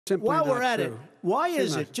simply while not we're at true. it, why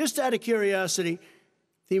is it, just out of curiosity,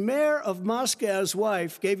 the mayor of Moscow's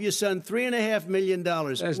wife gave your son $3.5 million.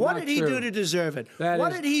 What did he do to deserve it?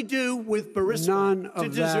 What did he do with Burisma to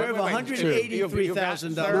deserve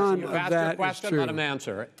 $183,000? None You've of asked that your is question, true. let him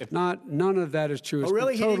answer. None of that is true. Oh,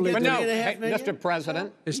 really? He didn't get But $3.5 no, million? Mr.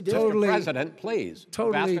 President, It's Mr. totally- President, please. You've asked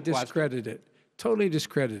Totally a question. discredited. Totally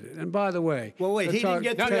discredited. And by the way, Well, wait, he didn't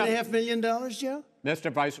get No, no. $3.5 million, Joe?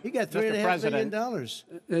 Mr. Vice, He got Mr. $3.5 million. President,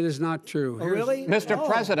 it is not true. Oh, really? Mr. Oh.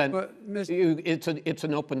 President, But, Mr. it's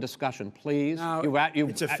an open discussion, please. Now,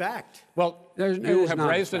 It's a fact. Well, It you is have not a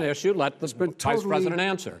raised an fact. cer let the It's been Vice totally President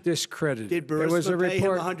answer. discredited. Did There was a Burisma pay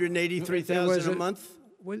him report. $183,000 a month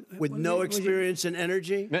with no experience in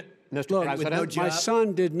energy? Mr. Look, President, no job. My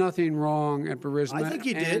son did nothing wrong at Burisma. I think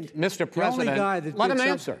he did. and Mr. the only guy President, that let did him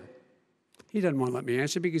something- answer. He doesn't want to let me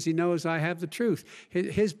answer because he knows I have the truth.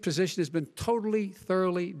 His position has been totally,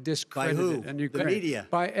 thoroughly discredited. who? And The Ukraine. media?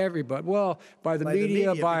 By everybody. Well, by the By the media,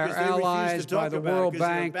 media, by our because they refuse to allies, by talk the about it World because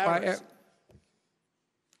they're Bank, embarrassed.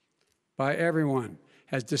 by everyone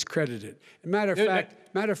has discredited. Matter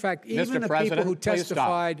of fact, even the people President, who please stop.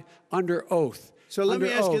 testified under oath. So let me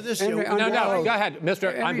under ask you oath, this, under- Joe. under No, oath. go ahead,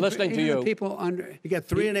 Mr. I'm listening to Even you. the people under. He got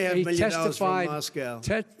 $3.5 million from testified- Moscow.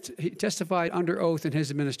 He testified under oath, and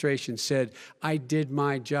his administration said, "I did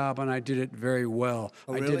my job and I did it very well.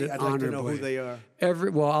 Oh, I really? did it I'd like to know honorably." who they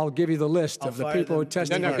are. Well, I'll give you the list of the fire people who them.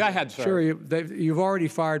 testified. No, go ahead, sir. Sure, you've already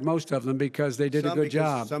fired most of them because they did a Some good because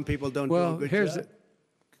job. some people don't do a well, good here's job.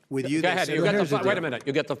 With you, Go they ahead. said- You get here's the wait a deal. minute.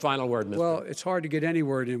 You get the final word, Mr. Well, it's hard to get any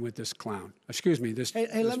word in with this clown. Excuse me, this. Hey,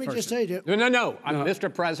 this let me just person. say, No.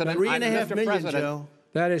 Mr. President. $3.5 Mr. million, President, Joe.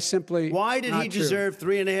 That is simply. Why did not he true. deserve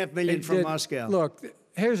 $3.5 million It from did- Moscow? Look,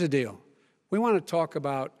 here's the deal. We want to talk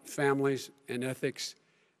about families and ethics.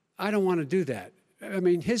 I don't want to do that. I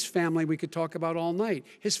mean, his family we could talk about all night.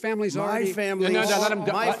 His family's My already. family, No, let him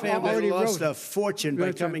go. my family Already lost wrote- a fortune by Go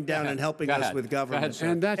ahead. coming down and helping Go us ahead. with Go ahead, government. sir.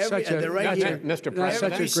 And that's such a. they're right That's here. it, Mr. That's President. such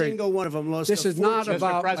Every a great. single one of them lost This a is not fortune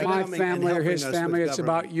about by President. my coming and family or helping his us with family. It's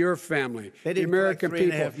government. about your family, They the didn't American collect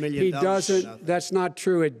people. $3.5 million He for doesn't. nothing. That's not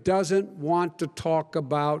true. It doesn't want to talk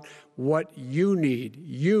about what you need.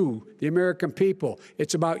 You, the American people.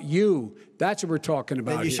 It's about you. That's what we're talking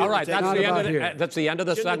about you here. should All right, Take that's it the about end. here. That's the end of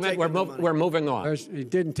the Shouldn't have segment. taken the money. We're moving on. He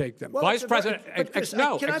didn't take them. Well, Vice it's a very- President, but Chris,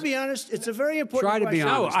 no, can I it's- be honest? It's a very important Try to be question.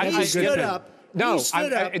 honest. No, That's He a good stood thing. up. No, he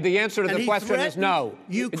stood up, the answer to and the he question is no.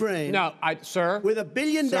 threatened Ukraine. No, sir. With $1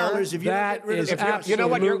 billion, Sir, if you don't that get rid of is the If you're- you know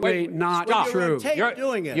what, you're- absolutely wait, not stop. You're on true. tape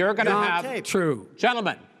doing it. You're going to You're on have tape. True.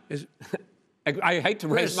 Gentlemen. Is- I hate to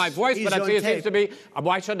raise Chris, my voice, he's but it on seems tape. to be,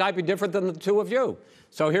 why should I be different than the two of you?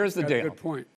 So here's the Got a deal. good point.